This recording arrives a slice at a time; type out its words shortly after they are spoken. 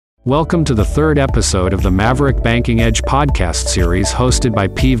Welcome to the third episode of the Maverick Banking Edge podcast series hosted by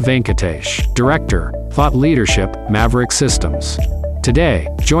P. Venkatesh, Director, Thought Leadership, Maveric Systems. Today,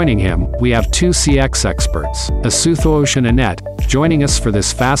 joining him, we have two CX experts, Asuthosh and Annette, joining us for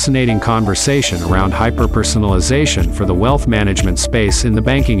this fascinating conversation around hyper-personalization for the wealth management space in the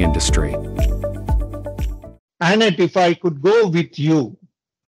banking industry. Annette, if I could go with you,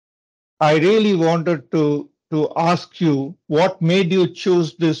 I really wanted to ask you what made you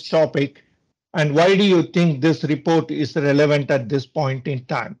choose this topic and why do you think this report is relevant at this point in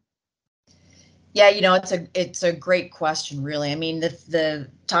time? Yeah, it's a great question, really. I mean, the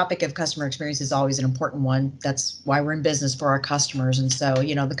topic of customer experience is always an important one. That's why we're in business, for our customers. And so,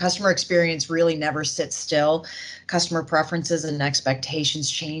 the customer experience really never sits still. Customer preferences and expectations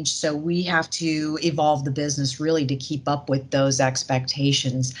change. So we have to evolve the business really to keep up with those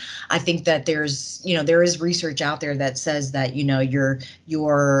expectations. I think that there is research out there that says that,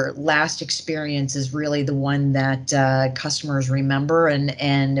 your last experience is really the one that customers remember,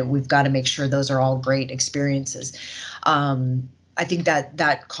 and we've got to make sure those are all great experiences. I think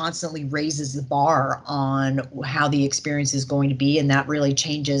that constantly raises the bar on how the experience is going to be, and that really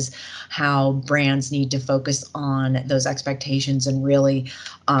changes how brands need to focus on those expectations and really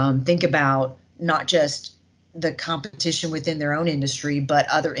think about not just the competition within their own industry, but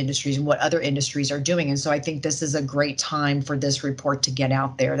other industries and what other industries are doing. And so I think this is a great time for this report to get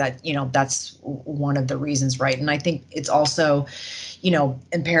out there. That's one of the reasons, right? And I think it's also,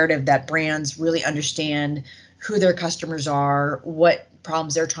 imperative that brands really understand who their customers are, what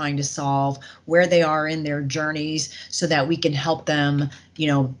problems they're trying to solve, where they are in their journeys, so that we can help them,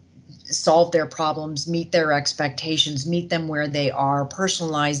 solve their problems, meet their expectations, meet them where they are,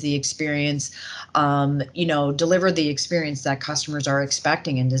 personalize the experience, deliver the experience that customers are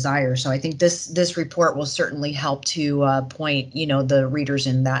expecting and desire. So I think this report will certainly help to point, the readers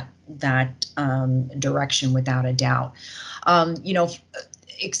in that direction without a doubt.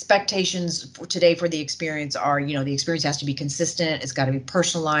 Expectations for today for the experience are, the experience has to be consistent. It's got to be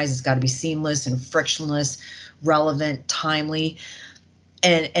personalized. It's got to be seamless and frictionless, relevant, timely.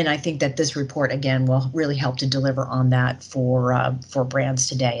 And I think that this report, again, will really help to deliver on that for brands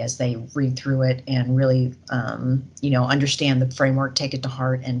today as they read through it and really, understand the framework, take it to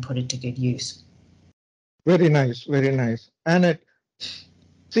heart, and put it to good use. Very nice, very nice. Annette,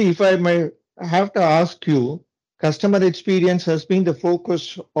 see, if I may have to ask you, customer experience has been the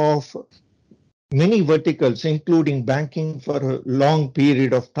focus of many verticals, including banking, for a long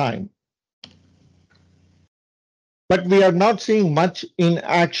period of time. But we are not seeing much in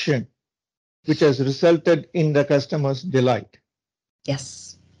action, which has resulted in the customer's delight.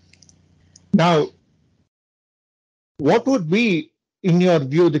 Yes. Now, what would be, in your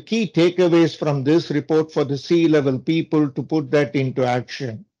view, the key takeaways from this report for the C-level people to put that into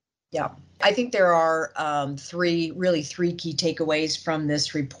action? Yeah. I think there are three key takeaways from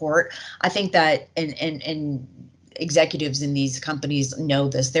this report. I think that, and executives in these companies know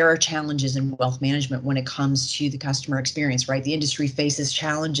this, there are challenges in wealth management when it comes to the customer experience, right? The industry faces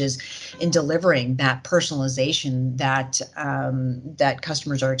challenges in delivering that personalization that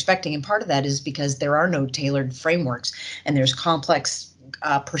customers are expecting. And part of that is because there are no tailored frameworks, and there's complex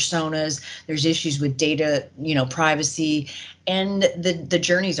personas, there's issues with data, privacy, and the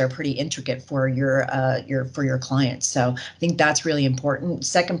journeys are pretty intricate for your clients. So I think that's really important.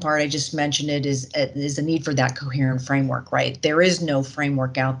 Second part, I just mentioned it, is a need for that coherent framework, right? There is no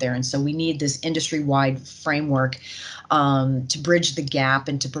framework out there, and so we need this industry-wide framework to bridge the gap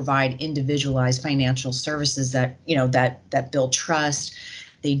and to provide individualized financial services that that build trust.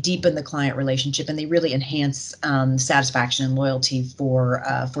 They deepen the client relationship, and they really enhance satisfaction and loyalty for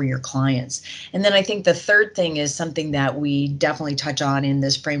your clients. And then I think the third thing is something that we definitely touch on in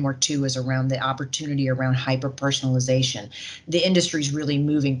this framework too, is around the opportunity around hyper-personalization. The industry is really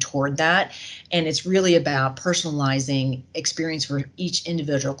moving toward that, and it's really about personalizing experience for each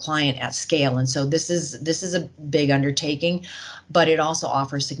individual client at scale. And so this is a big undertaking, but it also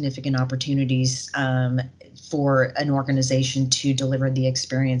offers significant opportunities for an organization to deliver the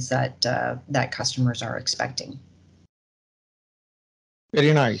experience that customers are expecting.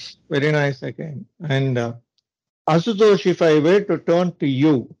 Very nice again. And Ashutosh, if I were to turn to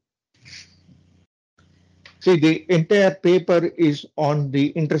you, see, the entire paper is on the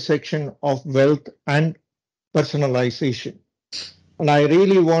intersection of wealth and personalization. And I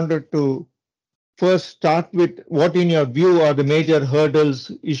really wanted to first start with what, in your view, are the major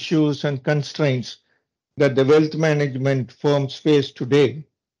hurdles, issues, and constraints that the wealth management firms face today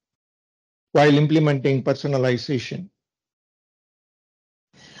while implementing personalization?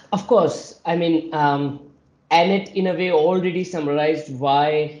 Of course, I mean, Annette, in a way, already summarized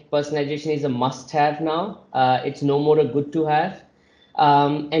why personalization is a must-have now. It's no more a good-to-have.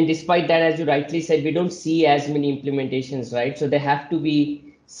 And despite that, as you rightly said, we don't see as many implementations, right? So there have to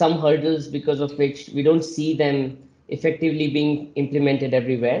be some hurdles because of which we don't see them effectively being implemented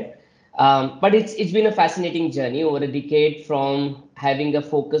everywhere. But it's been a fascinating journey over a decade, from having a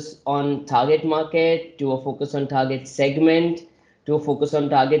focus on target market to a focus on target segment to a focus on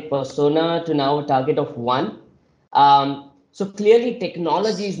target persona to now a target of one. So clearly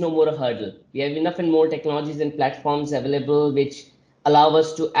technology is no more a hurdle. We have enough and more technologies and platforms available which allow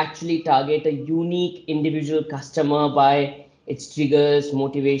us to actually target a unique individual customer by its triggers,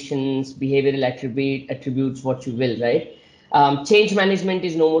 motivations, behavioral attributes, what you will, right? Change management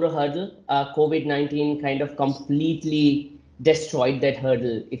is no more a hurdle. COVID-19 kind of completely destroyed that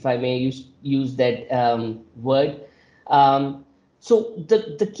hurdle, if I may use that word. So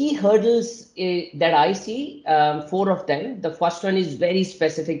the key hurdles that I see, four of them. The first one is very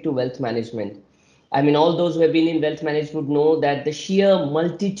specific to wealth management. I mean, all those who have been in wealth management would know that the sheer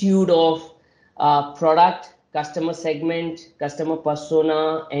multitude of product, customer segment, customer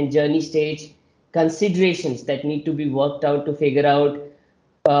persona, and journey stage considerations that need to be worked out to figure out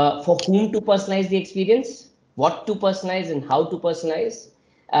for whom to personalize the experience, what to personalize, and how to personalize.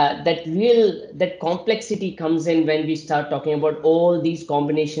 That complexity comes in when we start talking about all these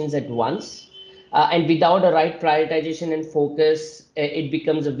combinations at once, and without a right prioritization and focus, it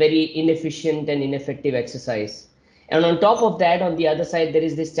becomes a very inefficient and ineffective exercise. And on top of that, on the other side, there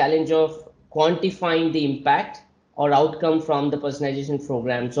is this challenge of quantifying the impact or outcome from the personalization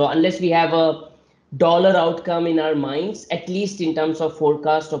program. So unless we have a dollar outcome in our minds, at least in terms of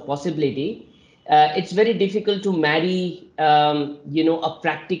forecast or possibility, it's very difficult to marry, a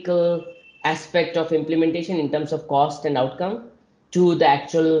practical aspect of implementation in terms of cost and outcome to the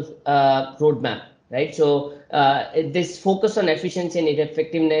actual roadmap, right? So this focus on efficiency and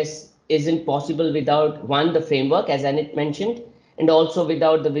effectiveness isn't possible without, one, the framework, as Annette mentioned, and also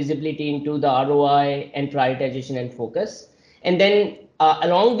without the visibility into the ROI and prioritization and focus. And then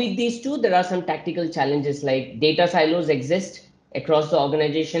along with these two, there are some tactical challenges, like data silos exist across the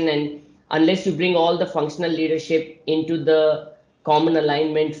organization, and unless you bring all the functional leadership into the common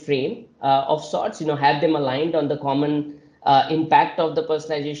alignment frame of sorts, have them aligned on the common impact of the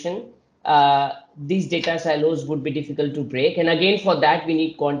personalization, these data silos would be difficult to break. And again, for that, we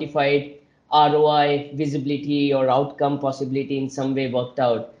need quantified ROI, visibility, or outcome possibility in some way worked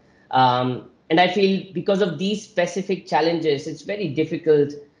out. And I feel because of these specific challenges, it's very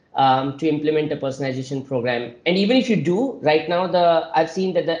difficult to implement a personalization program. And even if you do, right now, I've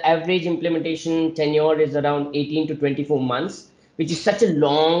seen that the average implementation tenure is around 18 to 24 months, which is such a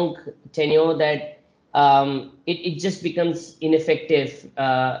long tenure that it just becomes ineffective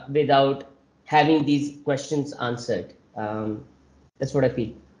without having these questions answered. That's what I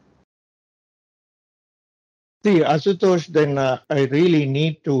feel. See, Asutosh, then I really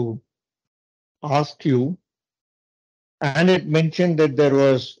need to ask you, and it mentioned that there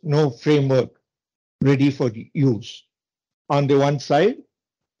was no framework ready for use on the one side,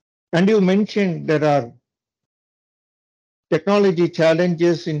 and you mentioned there are technology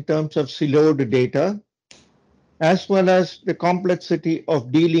challenges in terms of siloed data, as well as the complexity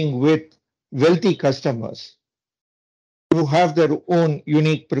of dealing with wealthy customers who have their own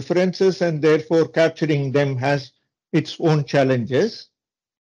unique preferences, and therefore capturing them has its own challenges.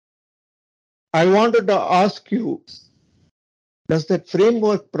 I wanted to ask you, does that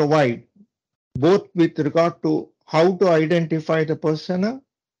framework provide both with regard to how to identify the persona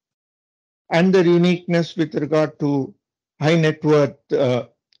and their uniqueness with regard to high net worth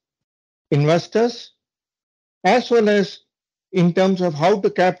investors, as well as in terms of how to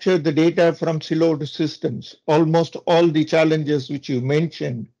capture the data from siloed systems, almost all the challenges which you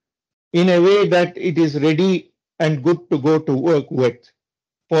mentioned, in a way that it is ready and good to go to work with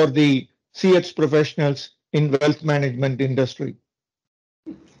for the CX professionals in wealth management industry?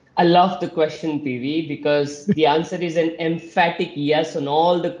 I love the question, PV, because the answer is an emphatic yes on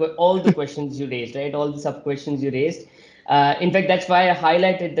all the questions you raised, right? All the sub questions you raised. In fact, that's why I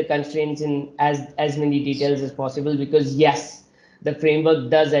highlighted the constraints in as many details as possible, because yes, the framework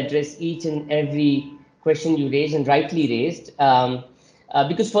does address each and every question you raised, and rightly raised.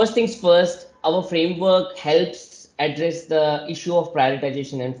 Because first things first, our framework helps address the issue of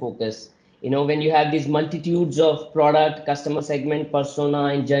prioritization and focus. When you have these multitudes of product, customer segment, persona,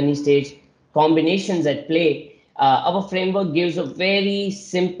 and journey stage combinations at play, our framework gives a very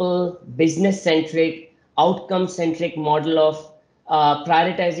simple, business centric, outcome centric model of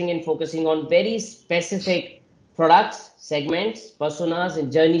prioritizing and focusing on very specific products, segments, personas,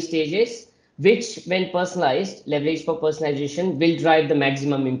 and journey stages which when personalized, leveraged for personalization, will drive the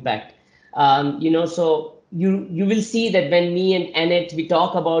maximum impact. So you will see that when me and Annette, we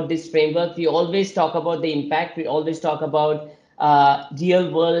talk about this framework, we always talk about the impact. We always talk about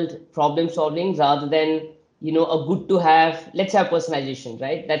real world problem solving rather than a good to have. Let's have personalization,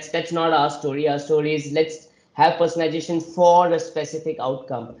 right? That's not our story. Our story is let's have personalization for a specific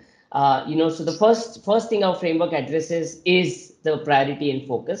outcome. So the first thing our framework addresses is the priority and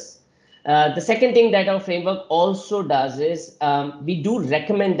focus. The second thing that our framework also does is we do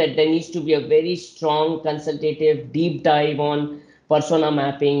recommend that there needs to be a very strong consultative deep dive on persona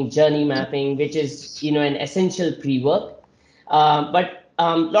mapping, journey mapping, which is an essential pre-work. But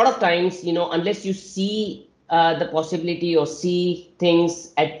a lot of times, unless you see the possibility or see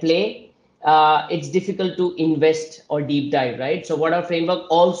things at play, it's difficult to invest or deep dive, right? So what our framework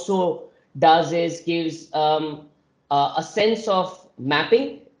also does is gives a sense of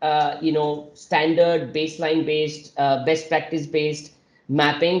mapping, standard baseline based, best practice based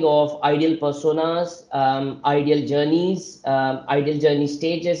mapping of ideal personas, ideal journeys, ideal journey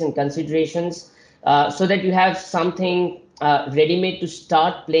stages and considerations, so that you have something ready-made to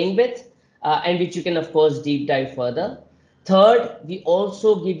start playing with, and which you can of course deep dive further. Third, we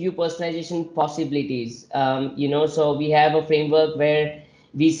also give you personalization possibilities. So we have a framework where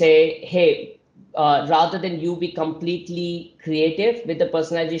we say, hey, rather than you be completely creative with the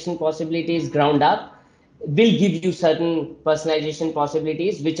personalization possibilities ground up, we'll give you certain personalization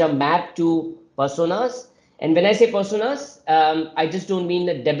possibilities which are mapped to personas. And when I say personas, I just don't mean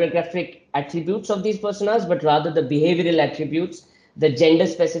the demographic attributes of these personas, but rather the behavioral attributes, the gender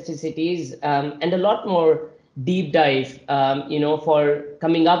specificities, and a lot more deep dive, for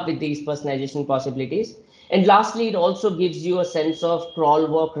coming up with these personalization possibilities. And lastly, it also gives you a sense of crawl,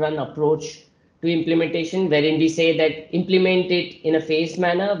 walk, run approach to implementation, wherein we say that implement it in a phased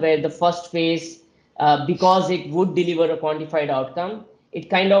manner, where the first phase, because it would deliver a quantified outcome, it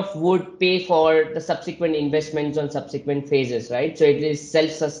kind of would pay for the subsequent investments on subsequent phases, right? So it is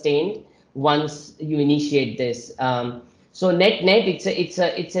self-sustained once you initiate this. So net, it's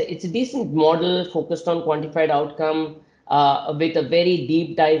a decent model focused on quantified outcome, with a very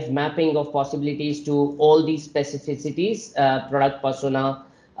deep dive mapping of possibilities to all these specificities, product persona,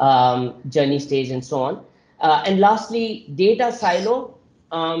 journey stage, and so on. And lastly, data silo,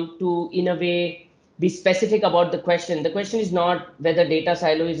 to in a way be specific about the question. The question is not whether data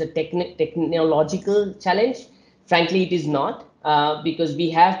silo is a technological challenge. Frankly, it is not, because we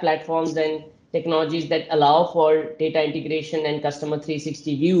have platforms and technologies that allow for data integration and customer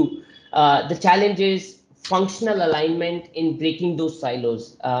 360 view. The challenge is functional alignment in breaking those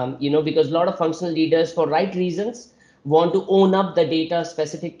silos, because a lot of functional leaders, for right reasons, want to own up the data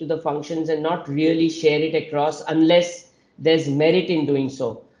specific to the functions and not really share it across unless there's merit in doing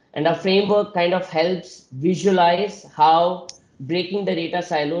so. And our framework kind of helps visualize how breaking the data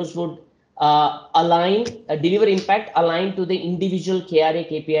silos would deliver impact aligned to the individual KRA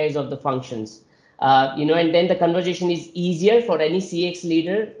KPIs of the functions. And then the conversation is easier for any CX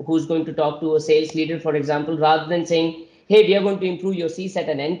leader who's going to talk to a sales leader, for example, rather than saying, hey, we are going to improve your CSAT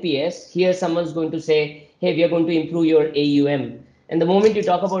and NPS. Here, someone's going to say, hey, we are going to improve your AUM. And the moment you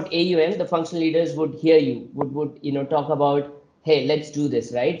talk about AUM, the functional leaders would hear you, would talk about, hey, let's do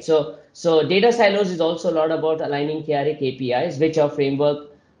this, right? So data silos is also a lot about aligning KRA KPIs, which our framework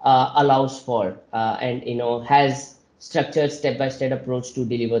allows for, and has structured step-by-step approach to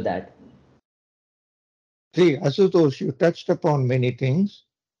deliver that. See, Asutosh, you touched upon many things,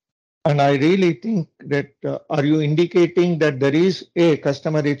 and I really think that are you indicating that there is a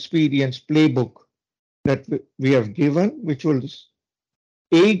customer experience playbook that we have given, which will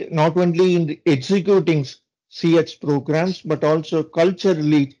aid not only in executing CX programs, but also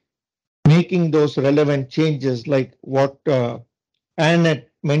culturally making those relevant changes, like what Annette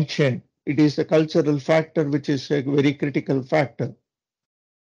mentioned. It is a cultural factor, which is a very critical factor.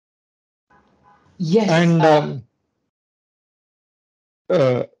 Yes.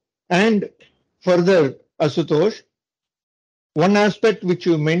 And further, Asutosh, one aspect which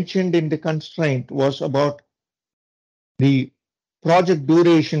you mentioned in the constraint was about the project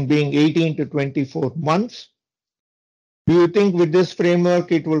duration being 18 to 24 months. Do you think with this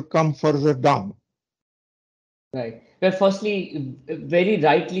framework it will come further down? Right. Well, firstly, very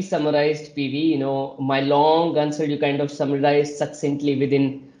rightly summarized, PV. My long answer you kind of summarized succinctly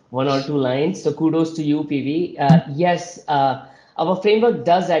within one or two lines. So kudos to you, PV. Yes, our framework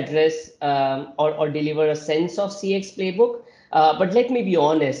does address or deliver a sense of CX playbook. But let me be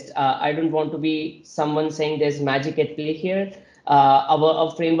honest, I don't want to be someone saying there's magic at play here.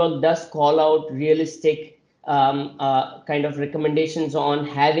 Our framework does call out realistic kind of recommendations on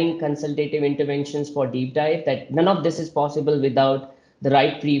having consultative interventions for deep dive, that none of this is possible without the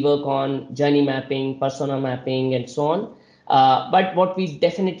right pre-work on journey mapping, persona mapping, and so on. But what we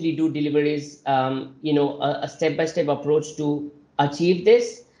definitely do deliver is, a step-by-step approach to achieve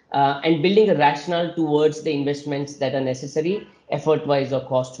this, and building a rationale towards the investments that are necessary, effort-wise or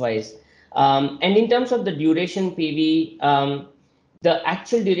cost-wise. And in terms of the duration, PV, the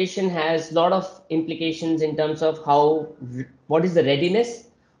actual duration has a lot of implications in terms of what is the readiness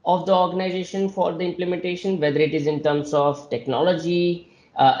of the organization for the implementation, whether it is in terms of technology,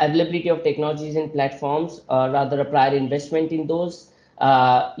 availability of technologies and platforms, rather a prior investment in those,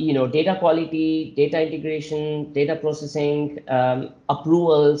 data quality, data integration, data processing,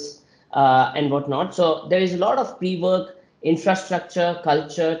 approvals, and whatnot. So there is a lot of pre-work, infrastructure,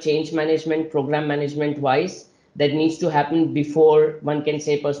 culture, change management, program management wise that needs to happen before one can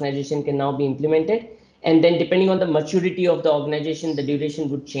say personalization can now be implemented. And then depending on the maturity of the organization, the duration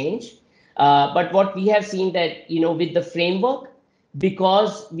would change. But what we have seen that, with the framework,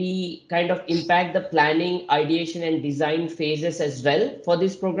 because we kind of impact the planning, ideation, and design phases as well for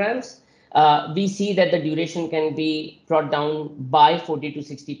these programs, we see that the duration can be brought down by 40 to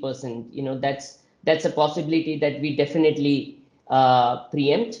 60%. That's a possibility that we definitely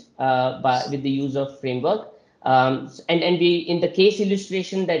preempt with the use of framework. And we, in the case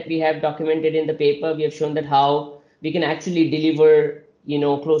illustration that we have documented in the paper, we have shown that how we can actually deliver,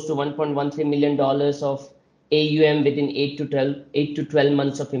 close to $1.13 million of AUM within 8 to 12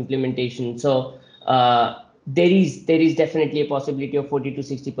 months of implementation. So there is definitely a possibility of 40 to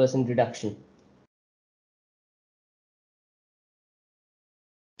 60% reduction.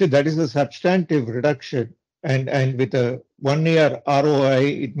 So that is a substantive reduction, and with a 1 year ROI,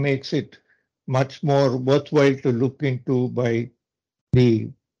 it makes it much more worthwhile to look into by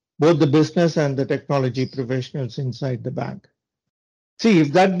both the business and the technology professionals inside the bank. See,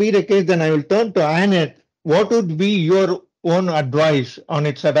 if that be the case, then I will turn to Annette. What would be your own advice on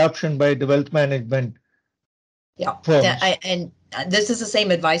its adoption by the wealth management firms? This is the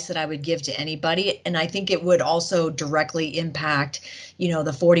same advice that I would give to anybody. And I think it would also directly impact,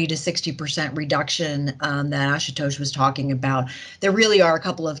 the 40 to 60% reduction that Ashutosh was talking about. There really are a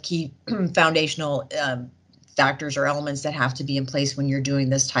couple of key foundational factors or elements that have to be in place when you're doing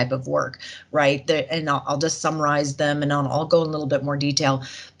this type of work, right? And I'll just summarize them, and I'll go in a little bit more detail.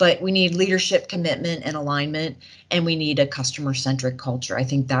 But we need leadership, commitment, and alignment, and we need a customer-centric culture. I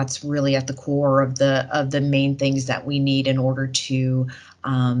think that's really at the core of the main things that we need in order to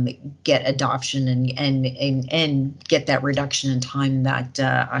get adoption and get that reduction in time that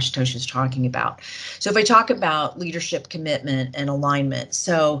Ashutosh is talking about. So if I talk about leadership, commitment, and alignment,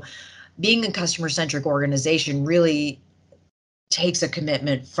 so being a customer-centric organization really takes a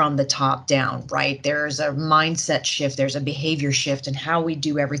commitment from the top down, right? There's a mindset shift, there's a behavior shift in how we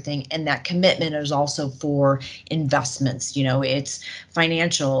do everything. And that commitment is also for investments. It's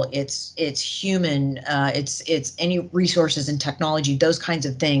financial, it's human, it's any resources and technology, those kinds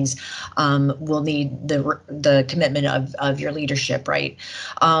of things will need the commitment of your leadership, right?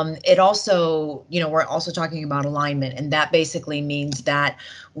 It also, we're also talking about alignment, and that basically means that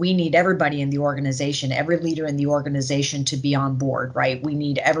we need everybody in the organization, every leader in the organization to be on board, right? We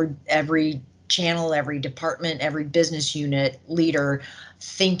need every channel, every department, every business unit leader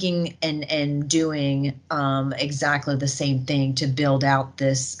thinking and doing exactly the same thing to build out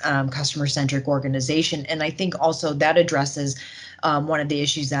this customer-centric organization. And I think also that addresses one of the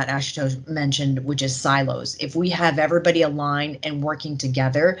issues that Ashutosh mentioned, which is silos. If we have everybody aligned and working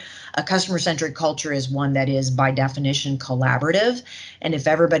together, a customer-centric culture is one that is by definition collaborative. And if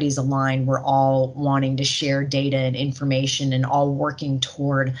everybody's aligned, we're all wanting to share data and information and all working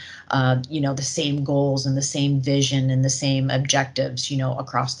toward, the same goals and the same vision and the same objectives,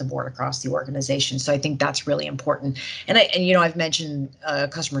 across the board, across the organization. So I think that's really important. And I've mentioned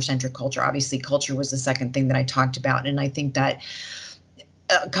customer-centric culture. Obviously, culture was the second thing that I talked about. And I think that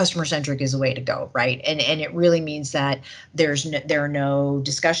customer-centric is a way to go, right? And it really means that there are no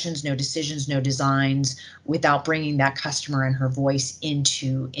discussions, no decisions, no designs without bringing that customer and her voice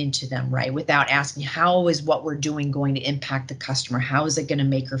into them, right? Without asking, how is what we're doing going to impact the customer? How is it going to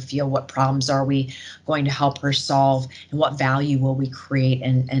make her feel? What problems are we going to help her solve? And what value will we create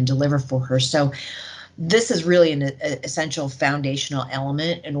and deliver for her? So this is really an essential foundational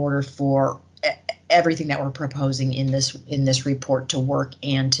element in order for everything that we're proposing in this report to work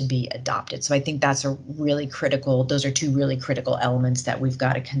and to be adopted. So I think those are two really critical elements that we've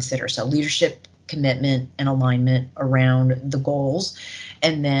got to consider. So leadership, commitment, and alignment around the goals,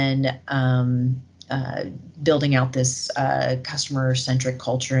 and then building out this customer-centric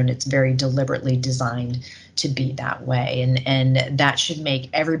culture, and it's very deliberately designed to be that way. And that should make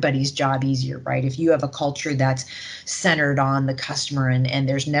everybody's job easier, right? If you have a culture that's centered on the customer and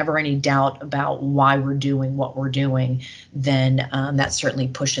there's never any doubt about why we're doing what we're doing, then that certainly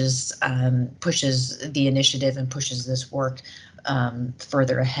pushes the initiative and pushes this work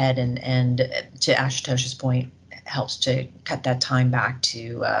further ahead. And to Ashutosh's point, helps to cut that time back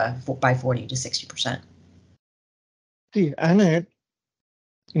to by 40 to 60%. See, Annette,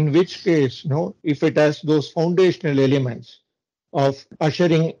 in which case, if it has those foundational elements of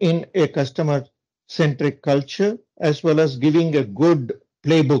ushering in a customer-centric culture, as well as giving a good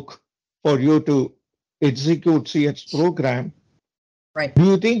playbook for you to execute CX program, right? Do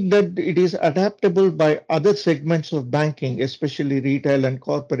you think that it is adaptable by other segments of banking, especially retail and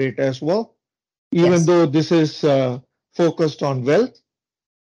corporate as well, even Yes. though this is focused on wealth?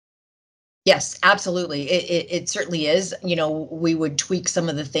 Yes, absolutely. It certainly is. We would tweak some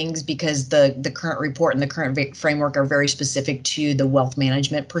of the things because the current report and the current framework are very specific to the wealth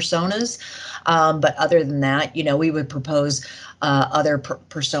management personas. But other than that, we would propose other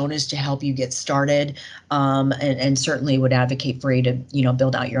personas to help you get started, and certainly would advocate for you to,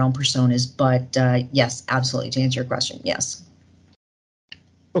 build out your own personas. But yes, absolutely. To answer your question, yes.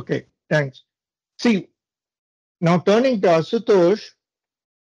 Okay, thanks. See, now turning to Ashutosh,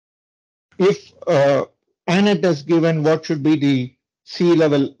 if Annette has given what should be the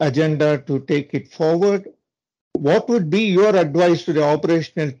C-level agenda to take it forward, what would be your advice to the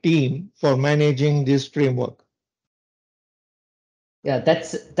operational team for managing this framework? Yeah,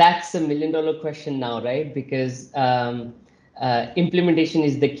 that's a $1 million question now, right? Because implementation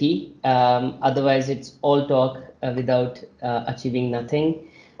is the key. Otherwise, it's all talk without achieving nothing.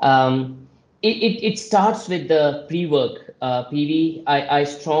 It starts with the pre-work. PV, I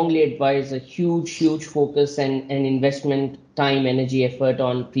strongly advise a huge focus and investment, time, energy, effort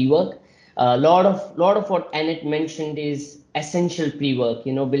on pre-work. A lot of what Annette mentioned is essential pre-work.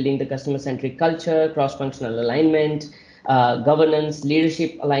 Building the customer-centric culture, cross-functional alignment, governance,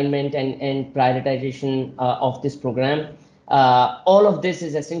 leadership alignment, and prioritization of this program. All of this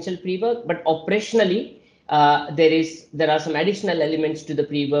is essential pre-work, but operationally, there are some additional elements to the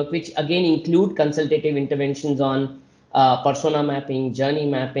pre-work, which again include consultative interventions on persona mapping, journey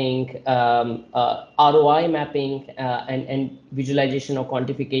mapping, ROI mapping, and visualization or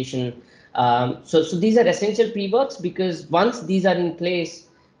quantification. So these are essential pre-works, because once these are in place,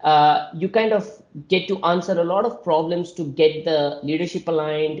 you kind of get to answer a lot of problems to get the leadership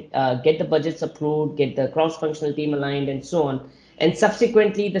aligned, get the budgets approved, get the cross-functional team aligned, and so on. And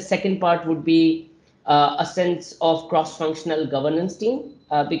subsequently, the second part would be a sense of cross-functional governance team,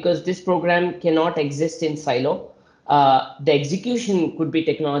 because this program cannot exist in silo. The execution could be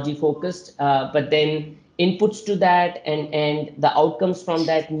technology focused, but then inputs to that and the outcomes from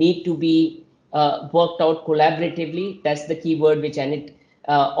that need to be worked out collaboratively. That's the key word which Annette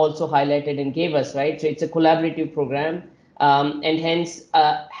also highlighted and gave us, right? So it's a collaborative program, and hence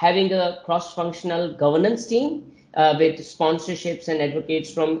having a cross-functional governance team with sponsorships and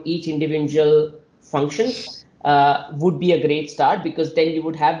advocates from each individual functions would be a great start, because then you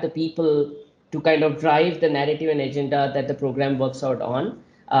would have the people to kind of drive the narrative and agenda that the program works out on.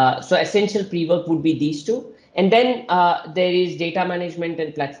 So essential pre-work would be these two. And then there is data management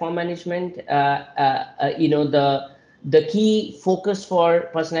and platform management. The key focus for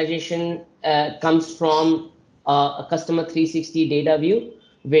personalization comes from a customer 360 data view,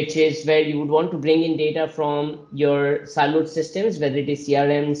 which is where you would want to bring in data from your siloed systems, whether it is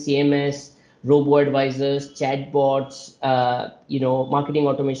CRM, CMS, robo-advisors, chatbots, marketing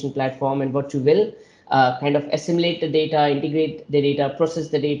automation platform, and what you will. Kind of assimilate the data, integrate the data, process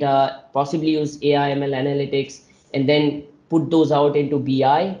the data, possibly use AI, ML analytics, and then put those out into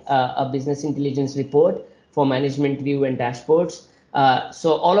BI, a business intelligence report for management view and dashboards.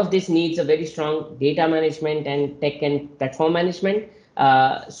 So all of this needs a very strong data management and tech and platform management.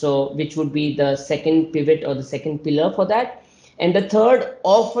 Which would be the second pivot or the second pillar for that. And the third,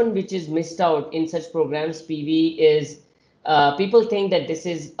 often which is missed out in such programs, PV, is people think that this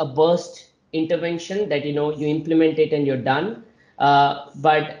is a burst intervention, that you implement it and you're done.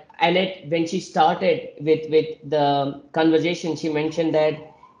 But Annette, when she started with the conversation, she mentioned that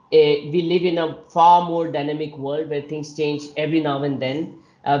we live in a far more dynamic world where things change every now and then,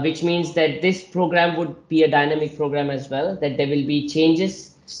 which means that this program would be a dynamic program as well, that there will be changes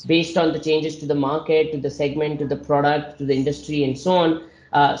based on the changes to the market, to the segment, to the product, to the industry, and so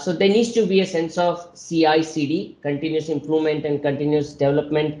on. So there needs to be a sense of CI/CD, continuous improvement and continuous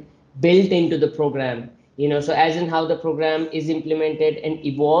development, built into the program. So as in how the program is implemented and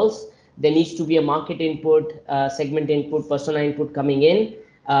evolves, There needs to be a market input, segment input, persona input coming in,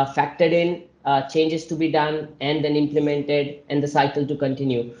 factored in, changes to be done, and then implemented, and the cycle to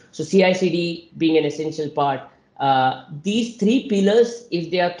continue. So CI/CD being an essential part. These three pillars,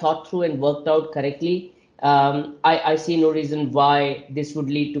 if they are thought through and worked out correctly, I see no reason why this would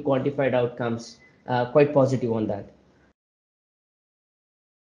lead to quantified outcomes. Quite positive on that.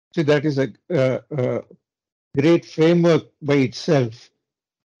 So that is a great framework by itself,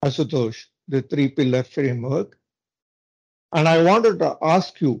 Asutosh, the three-pillar framework. And I wanted to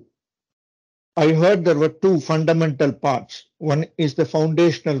ask you, I heard there were two fundamental parts. One is the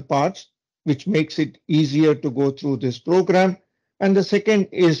foundational parts, which makes it easier to go through this program. And the second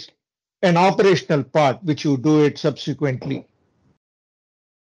is an operational part, which you do it subsequently.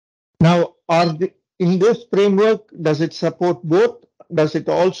 Now, in this framework, does it support both? Does it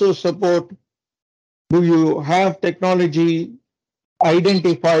also support, do you have technology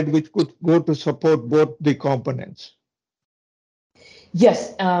identified which could go to support both the components?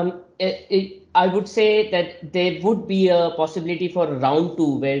 Yes, I would say that there would be a possibility for round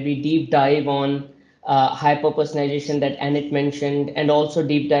two where we deep dive on hyper-personalization that Annette mentioned, and also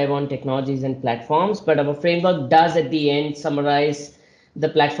deep dive on technologies and platforms. But our framework does at the end summarize the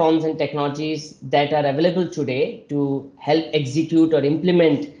platforms and technologies that are available today to help execute or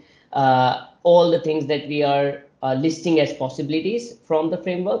implement all the things that we are listing as possibilities from the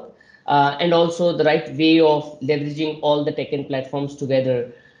framework. And also the right way of leveraging all the tech and platforms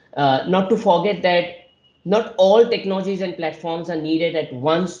together. Not to forget that not all technologies and platforms are needed at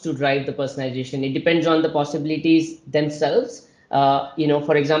once to drive the personalization. It depends on the possibilities themselves.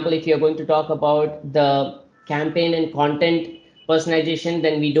 For example, if you're going to talk about the campaign and content personalization,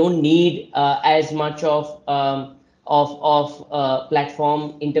 then we don't need as much of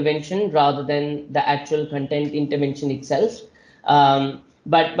platform intervention rather than the actual content intervention itself.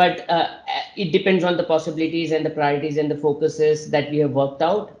 But it depends on the possibilities and the priorities and the focuses that we have worked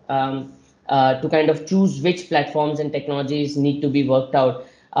out to kind of choose which platforms and technologies need to be worked out.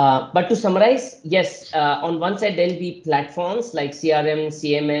 But to summarize, yes, on one side, there'll be platforms like CRM,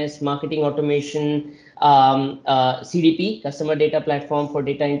 CMS, marketing automation, CDP, customer data platform for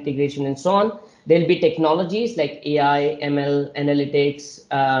data integration, and so on. There'll be technologies like AI, ML, analytics,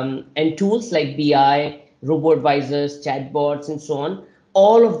 and tools like BI, robo-advisors, chatbots, and so on.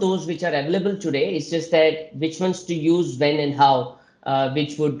 All of those which are available today, it's just that which ones to use, when and how,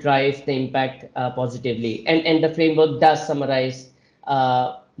 which would drive the impact positively. And the framework does summarize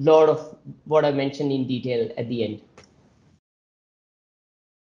a lot of what I mentioned in detail at the end.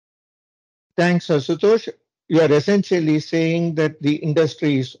 Thanks, Asutosh. You are essentially saying that the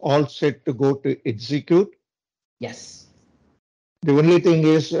industry is all set to go to execute. Yes. The only thing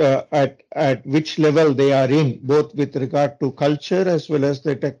is at which level they are in, both with regard to culture as well as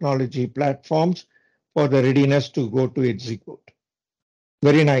the technology platforms for the readiness to go to execute.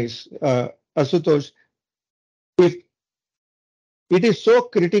 Very nice. Asutosh, if it is so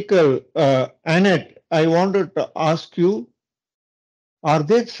critical, Annette, I wanted to ask you, are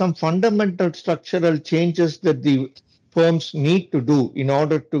there some fundamental structural changes that the firms need to do in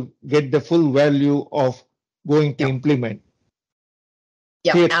order to get the full value of going to implement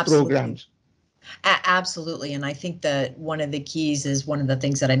CX programs? Absolutely. And I think that one of the keys is one of the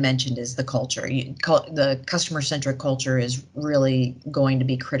things that I mentioned is the culture. The customer-centric culture is really going to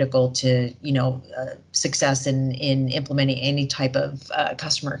be critical to, success in implementing any type of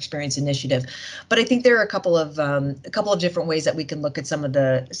customer experience initiative. But I think there are a couple of different ways that we can look at some of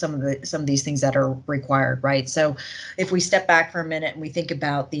these things that are required, right? So if we step back for a minute and we think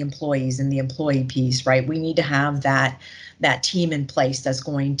about the employees and the employee piece, right, we need to have that team in place that's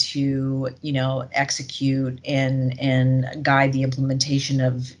going to, execute and guide the implementation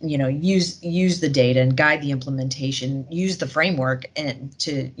of, use the data and guide the implementation, use the framework and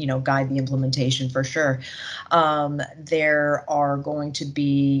to, guide the implementation for sure. There are going to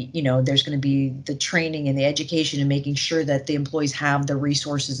be, there's going to be the training and the education and making sure that the employees have the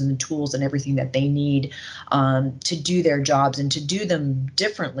resources and the tools and everything that they need to do their jobs and to do them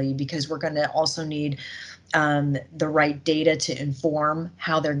differently, because we're going to also need the right data to inform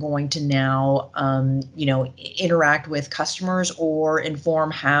how they're going to now, interact with customers or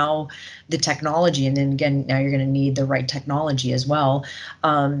inform how the technology. And then again, now you're going to need the right technology as well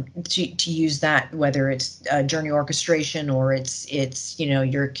to use that, whether it's journey orchestration or it's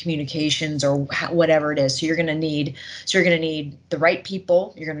your communications or whatever it is. So you're going to need the right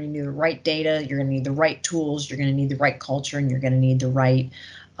people. You're going to need the right data. You're going to need the right tools. You're going to need the right culture, and you're going to need the right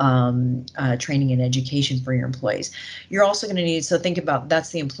training and education for your employees. You're also going to need, so think about,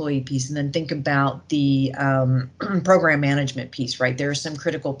 that's the employee piece, and then think about the program management piece, right? There are some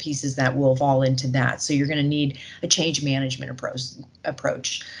critical pieces that will fall into that. So you're going to need a change management approach.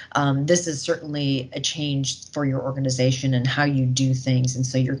 This is certainly a change for your organization and how you do things. And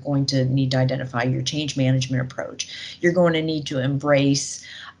so you're going to need to identify your change management approach. You're going to need to embrace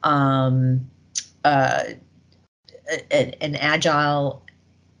an agile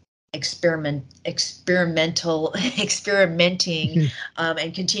experimenting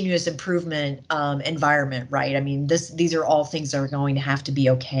and continuous improvement environment, right? I mean, these are all things that are going to have to be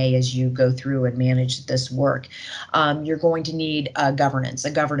okay as you go through and manage this work. You're going to need a governance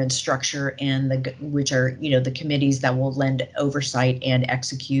structure, and which are, the committees that will lend oversight and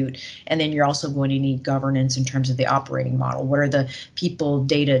execute. And then you're also going to need governance in terms of the operating model. What are the people,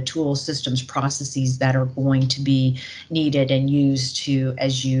 data, tools, systems, processes that are going to be needed and used to,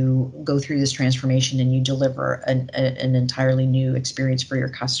 as you go through this transformation and you deliver an entirely new experience for your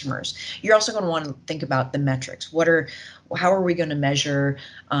customers. You're also going to want to think about the metrics. How are we going to measure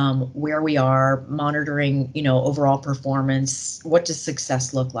where we are, monitoring, overall performance? What does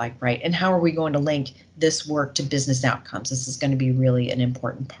success look like, right? And how are we going to link this work to business outcomes? This is going to be really an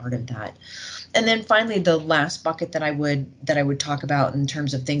important part of that. And then finally, the last bucket that I would talk about in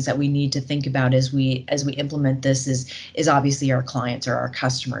terms of things that we need to think about as we implement this is obviously our clients or our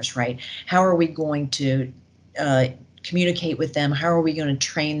customers, right? How are we going to communicate with them? How are we going to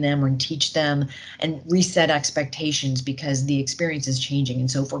train them and teach them and reset expectations, because the experience is changing?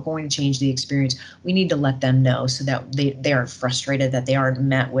 And so if we're going to change the experience, we need to let them know so that they aren't frustrated, that they aren't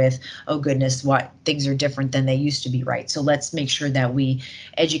met with, oh goodness, what things are different than they used to be, right? So let's make sure that we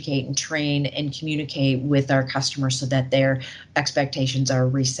educate and train and communicate with our customers so that their expectations are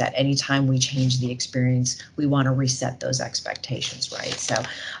reset. Anytime we change the experience, we want to reset those expectations, right? So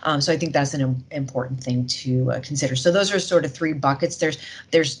I think that's an important thing to consider. So those are sort of three buckets. There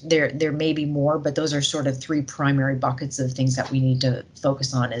may be more, but those are sort of three primary buckets of things that we need to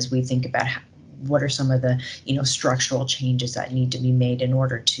focus on as we think about what are some of the structural changes that need to be made in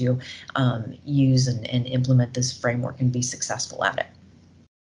order to use and implement this framework and be successful at it.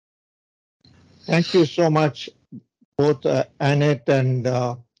 Thank you so much, both Annette and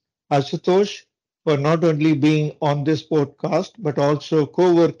Ashutosh, for not only being on this podcast, but also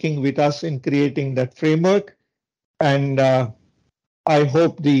co-working with us in creating that framework. And I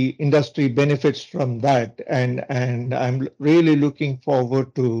hope the industry benefits from that. And I'm really looking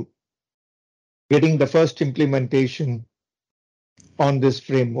forward to getting the first implementation on this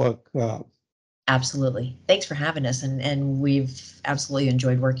framework. Absolutely. Thanks for having us. And we've absolutely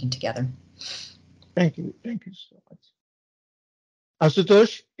enjoyed working together. Thank you. Thank you so much.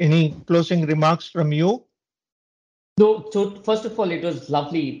 Ashutosh, any closing remarks from you? No, so first of all, it was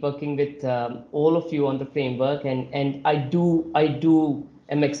lovely working with all of you on the framework, and I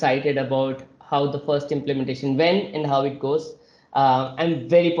am excited about how the first implementation went and how it goes. I'm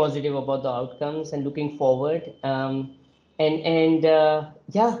very positive about the outcomes and looking forward. Yeah,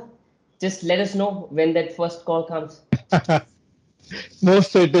 just let us know when that first call comes.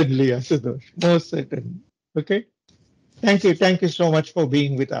 Most certainly, Ashutosh. Most certainly. Okay. Thank you. Thank you so much for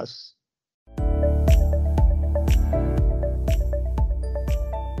being with us.